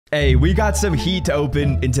Hey, we got some heat to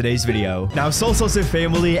open in today's video. Now, Soulsocial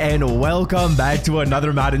family, and welcome back to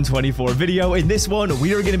another Madden 24 video. In this one,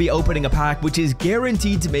 we are going to be opening a pack which is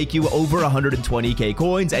guaranteed to make you over 120k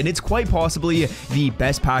coins, and it's quite possibly the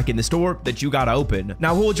best pack in the store that you gotta open.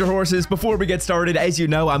 Now, hold your horses. Before we get started, as you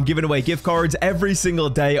know, I'm giving away gift cards every single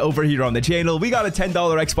day over here on the channel. We got a $10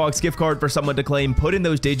 Xbox gift card for someone to claim. Put in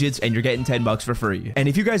those digits, and you're getting 10 bucks for free. And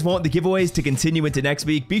if you guys want the giveaways to continue into next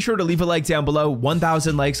week, be sure to leave a like down below.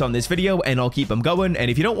 1,000 likes on this video and I'll keep them going. And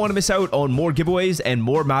if you don't want to miss out on more giveaways and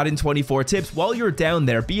more Madden 24 tips while you're down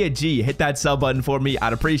there, be a G, hit that sub button for me.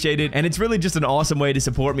 I'd appreciate it. And it's really just an awesome way to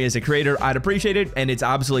support me as a creator. I'd appreciate it, and it's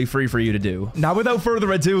absolutely free for you to do. Now, without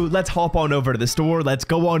further ado, let's hop on over to the store. Let's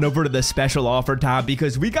go on over to the special offer tab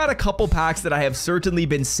because we got a couple packs that I have certainly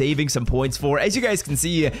been saving some points for. As you guys can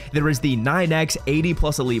see, there is the 9x 80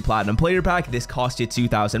 plus elite platinum player pack. This costs you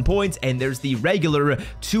 2,000 points, and there's the regular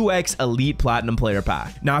 2x elite platinum player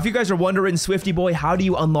pack. Now, if you guys are wondering, Swifty boy, how do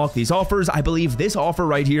you unlock these offers? I believe this offer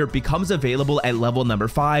right here becomes available at level number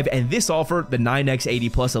 5, and this offer, the 9x 80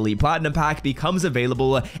 plus elite platinum pack, becomes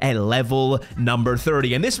available at level number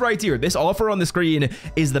 30. And this right here, this offer on the screen,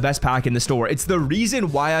 is the best pack in the store. It's the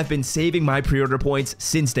reason why I've been saving my pre-order points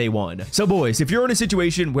since day one. So boys, if you're in a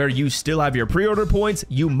situation where you still have your pre-order points,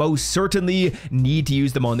 you most certainly need to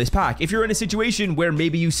use them on this pack. If you're in a situation where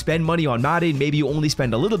maybe you spend money on Madden, maybe you only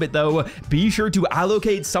spend a little bit though, be sure to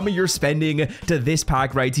allocate some of your spending to this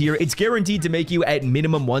pack right here. It's guaranteed to make you at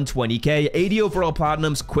minimum 120k, 80 overall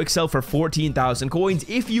platinums, quick sell for 14,000 coins.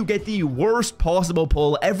 If you get the worst possible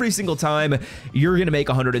pull every single time, you're gonna make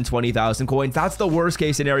 120,000 coins. That's the worst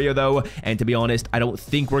case scenario though, and to be honest, I don't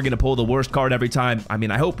think we're gonna pull the worst card every time. I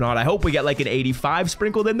mean, I hope not. I hope we get like an 85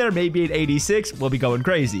 sprinkled in there, maybe an 86. We'll be going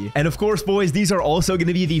crazy. And of course, boys, these are also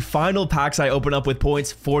gonna be the final packs I open up with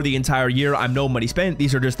points for the entire year. I'm no money spent.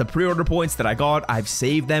 These are just the pre-order points that I got. I've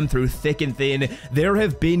saved them through thick and thin. There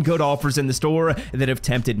have been good offers in the store that have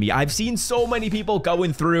tempted me. I've seen so many people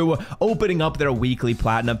going through opening up their weekly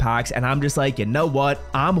platinum packs, and I'm just like, you know what?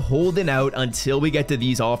 I'm holding out until we get to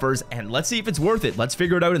these offers, and let's see if it's worth it. Let's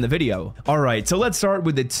figure it out in the video. All right, so let's start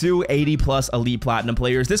with the 280 plus elite platinum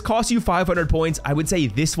players. This costs you 500 points. I would say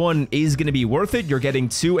this one is going to be worth it. You're getting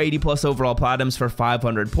 280 plus overall platinums for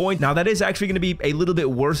 500 points. Now, that is actually going to be a little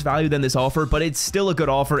bit worse value than this offer, but it's still a good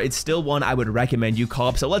offer. It's still one I would recommend you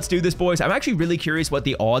cop. So let's do this, boys. I'm actually really curious what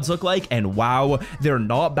the odds look like, and wow, they're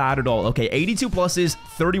not bad at all. Okay, 82 plus is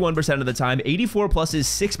 31% of the time, 84 plus is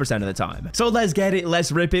 6% of the time. So let's get it,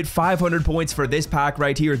 let's rip it. 500 points for this pack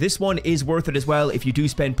right here. This one is worth it as well if you do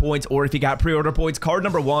spend points or if you got pre-order points. Card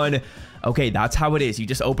number 1. Okay, that's how it is. You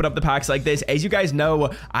just open up the packs like this. As you guys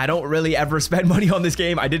know, I don't really ever spend money on this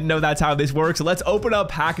game. I didn't know that's how this works. So let's open up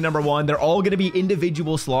pack number 1. They're all going to be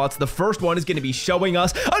individual slots. The first one is going to be showing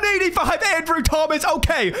us an 85 Andrew Thomas.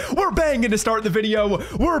 Okay, we're banging to start the video.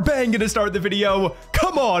 We're banging to start the video.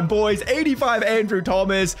 Come on, boys. 85 Andrew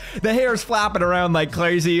Thomas. The hair's flapping around like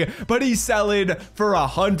crazy, but he's selling for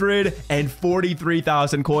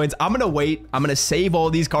 143,000 coins. I'm going to wait. I'm going to save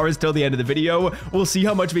all these cards till the end of the video. We'll see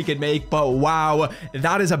how much we can make. But wow,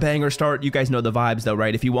 that is a banger start. You guys know the vibes though,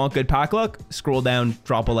 right? If you want good pack luck, scroll down,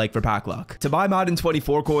 drop a like for pack luck. To buy Madden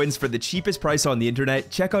 24 coins for the cheapest price on the internet,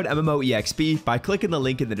 check out MMOEXP by clicking the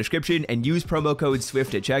link in the description and use promo code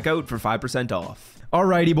SWIFT at checkout for 5% off.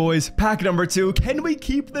 Alrighty, boys, pack number 2. Can we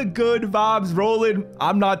keep the good vibes rolling?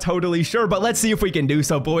 I'm not totally sure, but let's see if we can do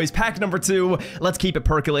so, boys. Pack number 2. Let's keep it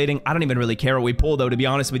percolating. I don't even really care what we pull, though, to be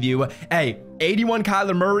honest with you. Hey, 81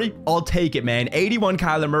 Kyler Murray, I'll take it, man. 81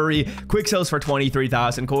 Kyler Murray, quick sales for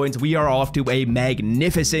 23,000 coins. We are off to a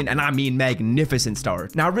magnificent, and I mean magnificent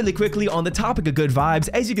start. Now, really quickly, on the topic of good vibes,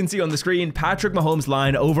 as you can see on the screen, Patrick Mahomes'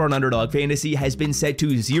 line over on Underdog Fantasy has been set to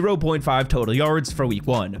 0.5 total yards for week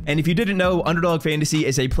 1. And if you didn't know, Underdog Fantasy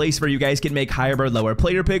is a place where you guys can make higher or lower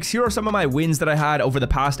player picks. Here are some of my wins that I had over the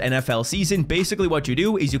past NFL season. Basically, what you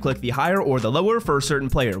do is you click the higher or the lower for a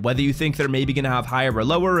certain player, whether you think they're maybe going to have higher or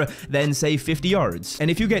lower than, say, 50 yards.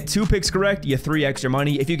 And if you get 2 picks correct, you 3x your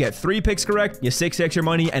money. If you get 3 picks correct, you 6x your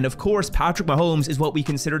money. And of course, Patrick Mahomes is what we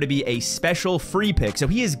consider to be a special free pick. So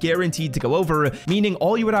he is guaranteed to go over, meaning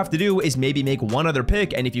all you would have to do is maybe make 1 other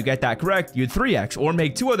pick. And if you get that correct, you'd 3x, or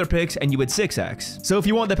make 2 other picks and you would 6x. So if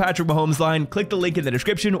you want the Patrick Mahomes line, click the link in the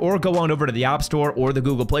description or go on over to the App Store or the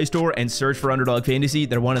Google Play Store and search for Underdog Fantasy.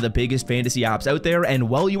 They're one of the biggest fantasy apps out there. And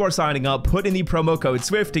while you are signing up, put in the promo code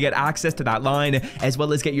SWIFT to get access to that line, as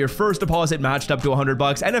well as get your first deposit get matched up to 100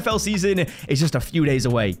 bucks. NFL season is just a few days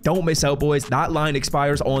away. Don't miss out, boys. That line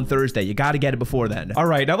expires on Thursday. You got to get it before then. All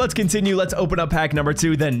right, now let's continue. Let's open up pack number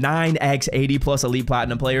 2, the 9x 80 plus elite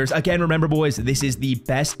platinum players. Again, remember, boys, this is the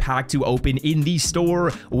best pack to open in the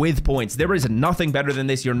store with points. There is nothing better than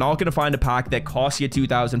this. You're not going to find a pack that costs you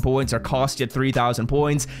 2,000 points or costs you 3,000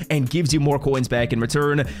 points and gives you more coins back in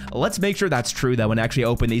return. Let's make sure that's true, though, and actually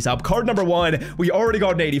open these up. Card number 1, we already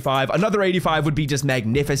got an 85. Another 85 would be just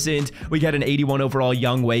magnificent. We get an 81 overall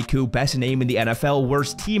Young Wei Koo, best name in the NFL,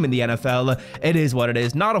 worst team in the NFL. It is what it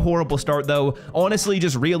is. Not a horrible start, though. Honestly,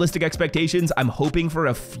 just realistic expectations. I'm hoping for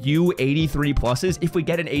a few 83 pluses. If we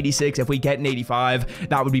get an 86, if we get an 85,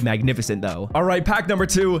 that would be magnificent, though. All right, pack number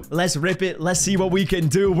 2. Let's rip it. Let's see what we can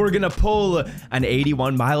do. We're gonna pull an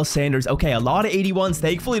 81 Miles Sanders. Okay, a lot of 81s.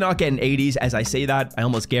 Thankfully, not getting 80s. As I say that, I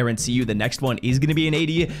almost guarantee you the next one is gonna be an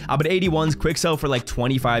 80. But 81s, quick sell for like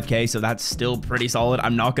 25k, so that's still pretty solid.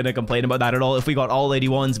 I'm not gonna complain about that at all. If we got all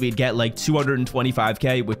 81s, we'd get like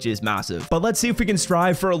 225k, which is massive. But let's see if we can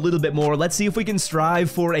strive for a little bit more. Let's see if we can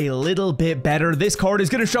strive for a little bit better. This card is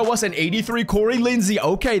gonna show us an 83 Corey Lindsey.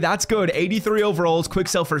 Okay, that's good. 83 overalls, quick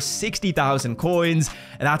sell for 60,000 coins.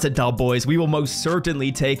 And that's a dub, boys. We will most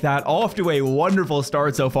certainly take that. Off to a wonderful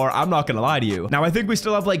start so far. I'm not gonna lie to you. Now, I think we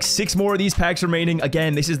still have like 6 more of these packs remaining.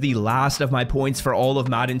 Again, this is the last of my points for all of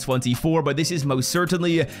Madden 24, but this is most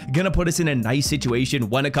certainly gonna put us in a nice situation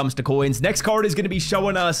when it comes to coins. Next card is gonna be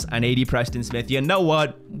showing us an 80 Preston Smith. You know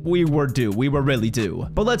what? We were due. We were really due.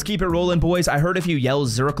 But let's keep it rolling, boys. I heard if you yell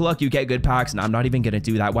Zerkluck, you get good packs, and I'm not even gonna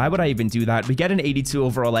do that. Why would I even do that? We get an 82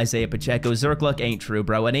 overall Isaiah Pacheco. Zerkluck ain't true,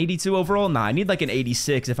 bro. An 82 overall? Nah, I need like an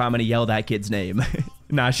 86 if I'm gonna yell that kid's name.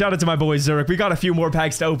 Nah, shout out to my boy Zurich. We got a few more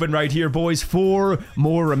packs to open right here, boys. 4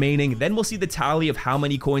 more remaining. Then we'll see the tally of how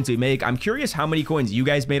many coins we make. I'm curious how many coins you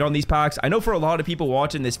guys made on these packs. I know for a lot of people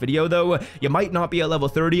watching this video, though, you might not be at level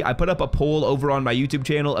 30. I put up a poll over on my YouTube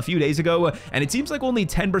channel a few days ago, and it seems like only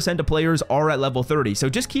 10% of players are at level 30. So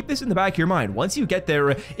just keep this in the back of your mind. Once you get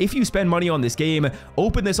there, if you spend money on this game,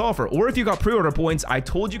 open this offer. Or if you got pre-order points, I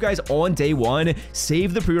told you guys on day 1,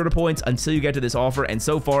 save the pre-order points until you get to this offer, and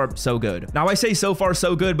so far, so good. Now, I say so far,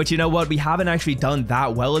 so good, but you know what? We haven't actually done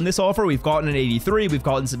that well in this offer. We've gotten an 83, we've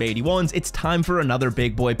gotten some 81s. It's time for another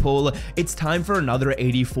big boy pull. It's time for another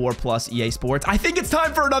 84 plus EA Sports. I think it's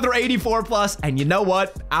time for another 84 plus, and you know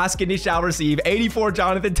what? Ask and you shall receive. 84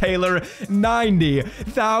 Jonathan Taylor,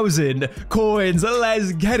 90,000 coins.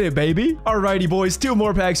 Let's get it, baby. Alrighty, boys, 2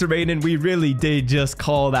 more packs remaining. We really did just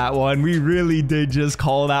call that one. We really did just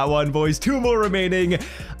call that one, boys. 2 more remaining.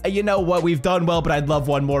 You know what? We've done well, but I'd love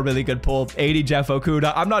one more really good pull. 80 Jeff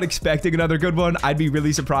Okuda. I'm not expecting another good one. I'd be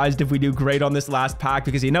really surprised if we do great on this last pack,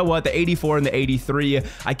 because you know what? The 84 and the 83,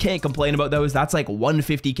 I can't complain about those. That's like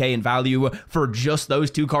 150k in value for just those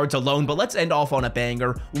 2 cards alone. But let's end off on a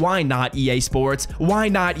banger. Why not EA Sports? Why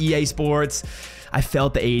not EA Sports? I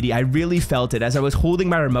felt the 80. I really felt it. As I was holding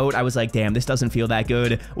my remote, I was like, damn, this doesn't feel that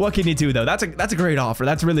good. What can you do, though? That's a great offer.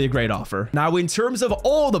 That's really a great offer. Now, in terms of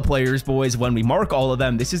all the players, boys, when we mark all of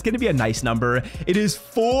them, this is going to be a nice number. It is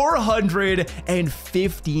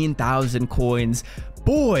 415,000 coins.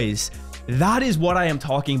 Boys, that is what I am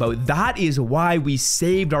talking about. That is why we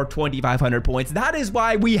saved our 2,500 points. That is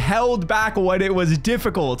why we held back when it was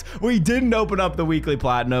difficult. We didn't open up the weekly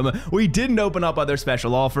platinum. We didn't open up other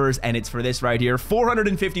special offers, and it's for this right here.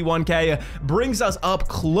 451k brings us up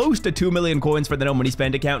close to 2 million coins for the no money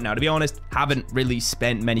spend account. Now, to be honest, haven't really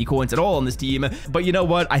spent many coins at all on this team, but you know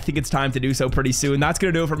what? I think it's time to do so pretty soon. That's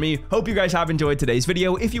gonna do it for me. Hope you guys have enjoyed today's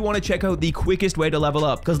video. If you want to check out the quickest way to level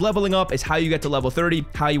up, because leveling up is how you get to level 30,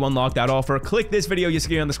 how you unlock that offer, click this video you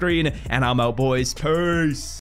see on the screen, and I'm out, boys. Peace.